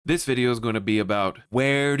This video is going to be about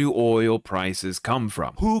where do oil prices come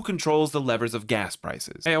from? Who controls the levers of gas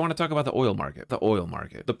prices? Hey, I want to talk about the oil market. The oil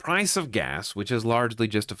market. The price of gas, which is largely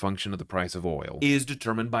just a function of the price of oil, is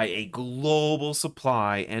determined by a global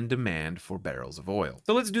supply and demand for barrels of oil.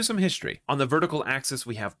 So let's do some history. On the vertical axis,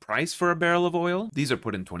 we have price for a barrel of oil. These are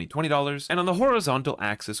put in 2020 dollars. And on the horizontal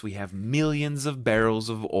axis, we have millions of barrels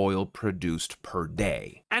of oil produced per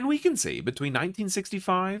day. And we can see between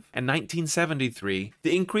 1965 and 1973,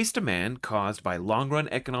 the increased demand caused by long-run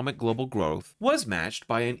economic global growth was matched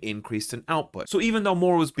by an increase in output. So even though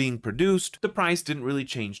more was being produced, the price didn't really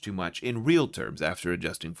change too much in real terms after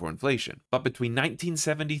adjusting for inflation. But between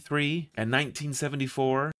 1973 and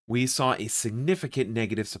 1974, we saw a significant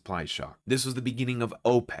negative supply shock. This was the beginning of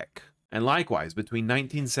OPEC. And likewise, between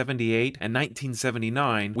 1978 and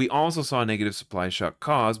 1979, we also saw a negative supply shock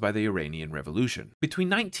caused by the Iranian Revolution. Between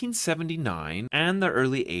 1979 and the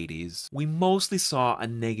early 80s, we mostly saw a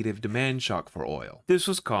negative demand shock for oil. This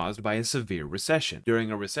was caused by a severe recession.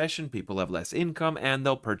 During a recession, people have less income and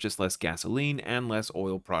they'll purchase less gasoline and less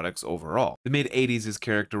oil products overall. The mid-80s is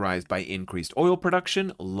characterized by increased oil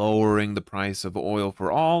production, lowering the price of oil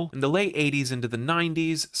for all. In the late 80s into the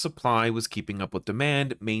 90s, supply was keeping up with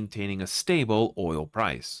demand, maintaining a stable oil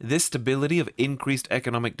price. This stability of increased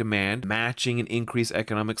economic demand matching an increased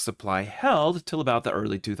economic supply held till about the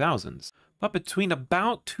early 2000s. But between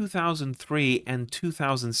about 2003 and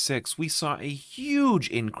 2006, we saw a huge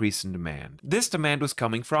increase in demand. This demand was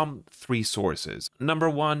coming from three sources. Number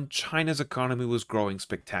one, China's economy was growing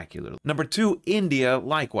spectacularly. Number two, India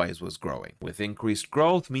likewise was growing. With increased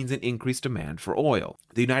growth means an increased demand for oil.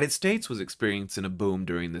 The United States was experiencing a boom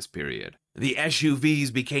during this period. The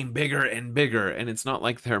SUVs became bigger and bigger, and it's not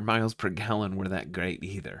like their miles per gallon were that great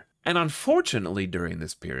either. And unfortunately, during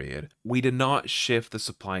this period, we did not shift the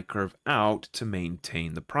supply curve out to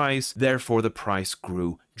maintain the price. Therefore, the price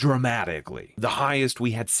grew dramatically, the highest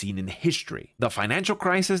we had seen in history. The financial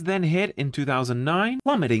crisis then hit in 2009,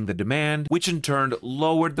 plummeting the demand, which in turn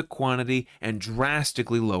lowered the quantity and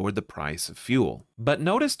drastically lowered the price of fuel. But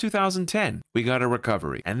notice 2010, we got a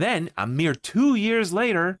recovery. And then a mere 2 years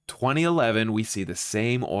later, 2011, we see the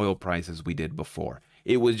same oil prices we did before.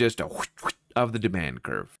 It was just a whoosh, whoosh of the demand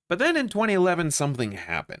curve. But then in 2011, something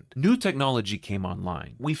happened. New technology came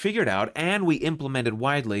online. We figured out and we implemented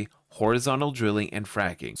widely horizontal drilling and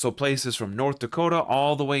fracking. So places from North Dakota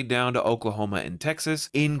all the way down to Oklahoma and Texas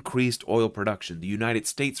increased oil production. The United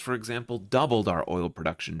States, for example, doubled our oil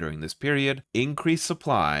production during this period. Increased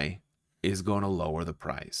supply is going to lower the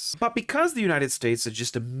price. But because the United States is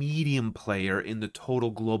just a medium player in the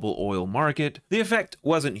total global oil market, the effect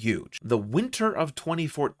wasn't huge. The winter of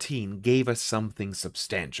 2014 gave us something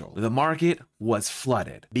substantial. The market was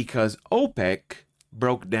flooded because OPEC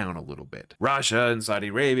broke down a little bit. Russia and Saudi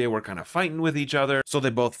Arabia were kind of fighting with each other, so they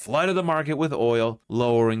both flooded the market with oil,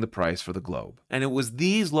 lowering the price for the globe. And it was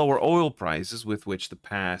these lower oil prices with which the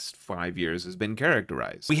past 5 years has been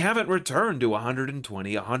characterized. We haven't returned to $120,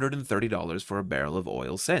 $130 for a barrel of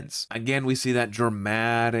oil since. Again, we see that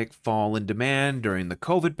dramatic fall in demand during the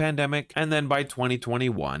COVID pandemic, and then by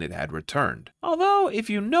 2021 it had returned. Although, if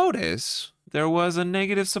you notice, there was a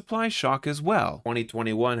negative supply shock as well.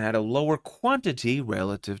 2021 had a lower quantity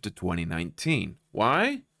relative to 2019.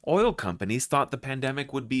 Why? Oil companies thought the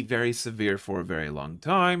pandemic would be very severe for a very long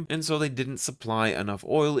time, and so they didn't supply enough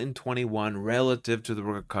oil in 21 relative to the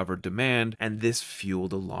recovered demand, and this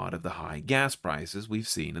fueled a lot of the high gas prices we've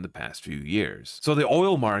seen in the past few years. So the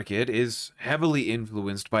oil market is heavily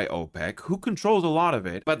influenced by OPEC, who controls a lot of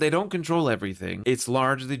it, but they don't control everything. It's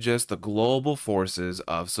largely just the global forces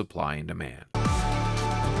of supply and demand.